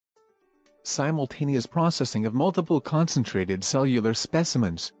simultaneous processing of multiple concentrated cellular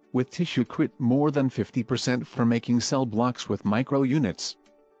specimens, with Tissuecrit more than 50% for making cell blocks with micro units.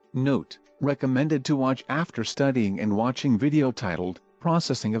 Note: recommended to watch after studying and watching video titled,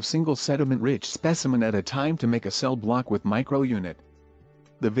 Processing of Single Sediment-Rich Specimen at a Time to Make a Cell Block with Micro Unit.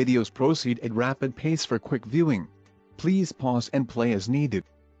 The videos proceed at rapid pace for quick viewing. Please pause and play as needed.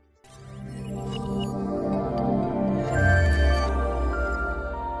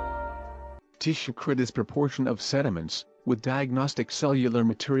 Tissuecrit is proportion of sediments, with diagnostic cellular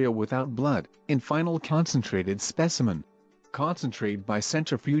material without blood, in final concentrated specimen. Concentrate by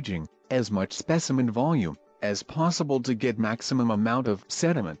centrifuging as much specimen volume as possible to get maximum amount of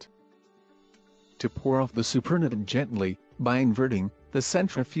sediment. To pour off the supernatant gently, by inverting the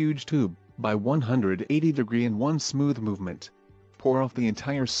centrifuge tube by 180 degree in one smooth movement. Pour off the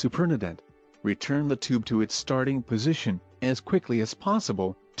entire supernatant. Return the tube to its starting position as quickly as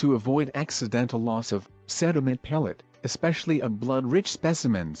possible to avoid accidental loss of sediment pellet, especially of blood-rich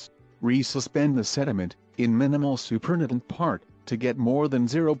specimens. Resuspend the sediment in minimal supernatant part to get more than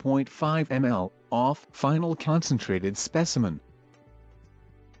 0.5 ml off final concentrated specimen.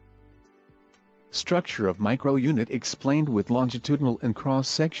 Structure of micro unit explained with longitudinal and cross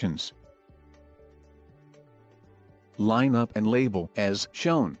sections. Line up and label as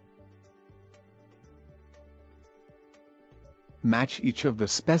shown. Match each of the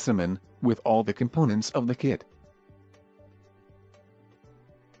specimen with all the components of the kit.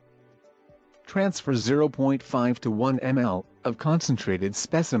 Transfer 0.5 to 1 ml of concentrated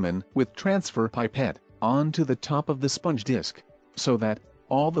specimen with transfer pipette onto the top of the sponge disc, so that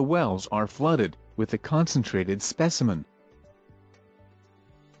all the wells are flooded with the concentrated specimen.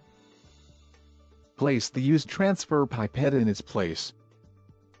 Place the used transfer pipette in its place.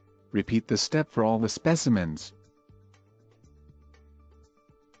 Repeat the step for all the specimens.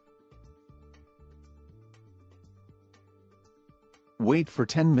 Wait for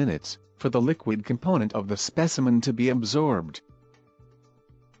 10 minutes for the liquid component of the specimen to be absorbed.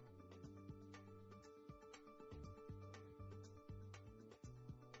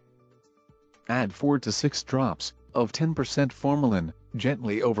 Add 4 to 6 drops of 10% formalin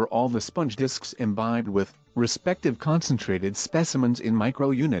gently over all the sponge discs imbibed with respective concentrated specimens in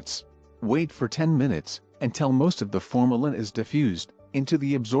micro units. Wait for 10 minutes until most of the formalin is diffused into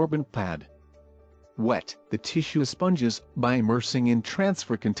the absorbent pad. Wet the tissue sponges by immersing in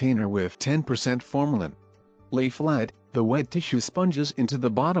transfer container with 10% formalin. Lay flat the wet tissue sponges into the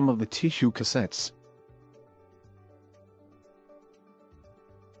bottom of the tissue cassettes.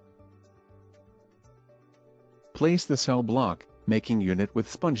 Place the cell block making unit with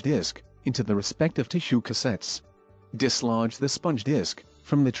sponge disc into the respective tissue cassettes. Dislodge the sponge disc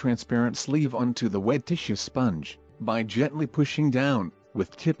from the transparent sleeve onto the wet tissue sponge by gently pushing down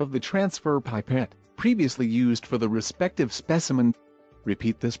with tip of the transfer pipette previously used for the respective specimen.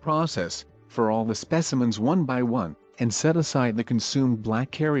 Repeat this process for all the specimens one by one, and set aside the consumed black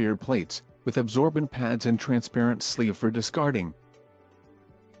carrier plates with absorbent pads and transparent sleeve for discarding.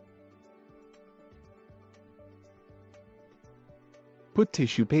 Put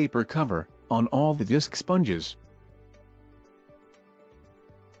tissue paper cover on all the disc sponges.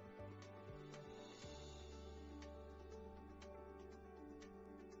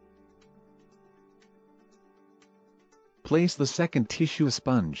 Place the second tissue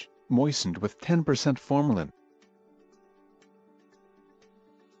sponge, moistened with 10% formalin.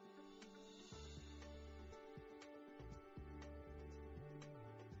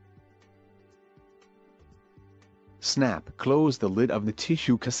 Snap close the lid of the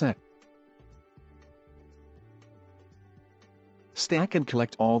tissue cassette. Stack and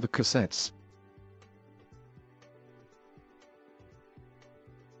collect all the cassettes.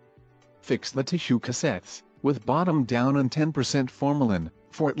 Fix the tissue cassettes with bottom down and 10% formalin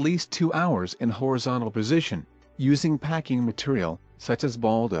for at least 2 hours in horizontal position, using packing material such as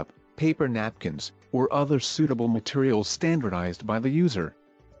balled up paper napkins or other suitable materials standardized by the user.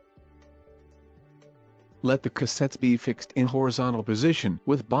 Let the cassettes be fixed in horizontal position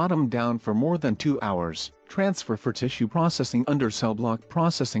with bottom down for more than 2 hours. Transfer for tissue processing under cell block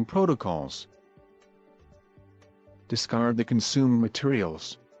processing protocols. Discard the consumed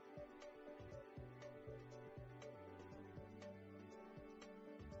materials.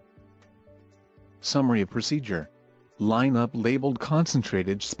 Summary procedure. Line up labeled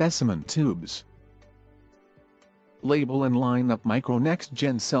concentrated specimen tubes. Label and line up Micro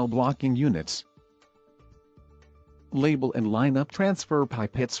NextGen CelBloking units. Label and line up transfer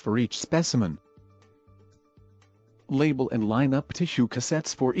pipettes for each specimen. Label and line up tissue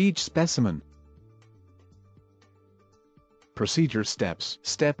cassettes for each specimen. Procedure steps.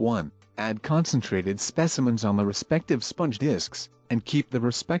 Step 1. Add concentrated specimens on the respective sponge discs, and keep the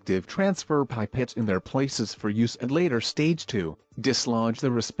respective transfer pipettes in their places for use at later stage 2. Dislodge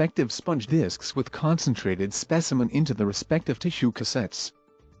the respective sponge discs with concentrated specimen into the respective tissue cassettes.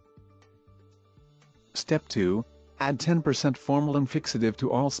 Step 2. Add 10% formalin fixative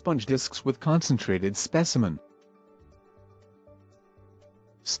to all sponge discs with concentrated specimen.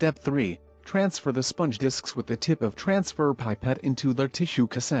 Step 3. Transfer the sponge discs with the tip of transfer pipette into their tissue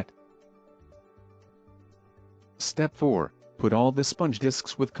cassette. Step 4. Put all the sponge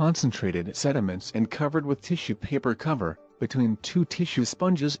discs with concentrated sediments and covered with tissue paper cover, between 2 tissue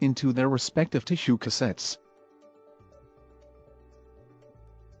sponges into their respective tissue cassettes.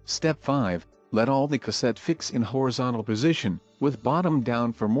 Step 5. Let all the cassette fix in horizontal position, with bottom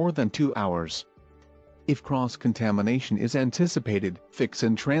down for more than 2 hours. If cross-contamination is anticipated, fix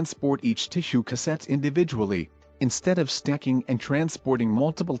and transport each tissue cassette individually, instead of stacking and transporting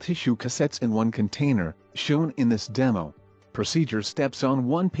multiple tissue cassettes in one container, shown in this demo. Procedure steps on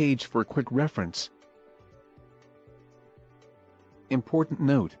one page for quick reference. Important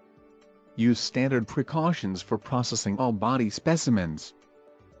note: use standard precautions for processing all body specimens.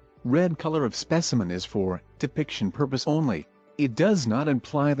 Red color of specimen is for depiction purpose only. It does not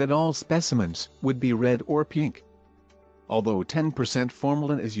imply that all specimens would be red or pink. Although 10%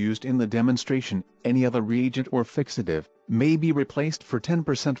 formalin is used in the demonstration, any other reagent or fixative may be replaced for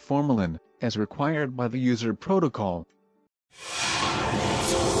 10% formalin, as required by the user protocol.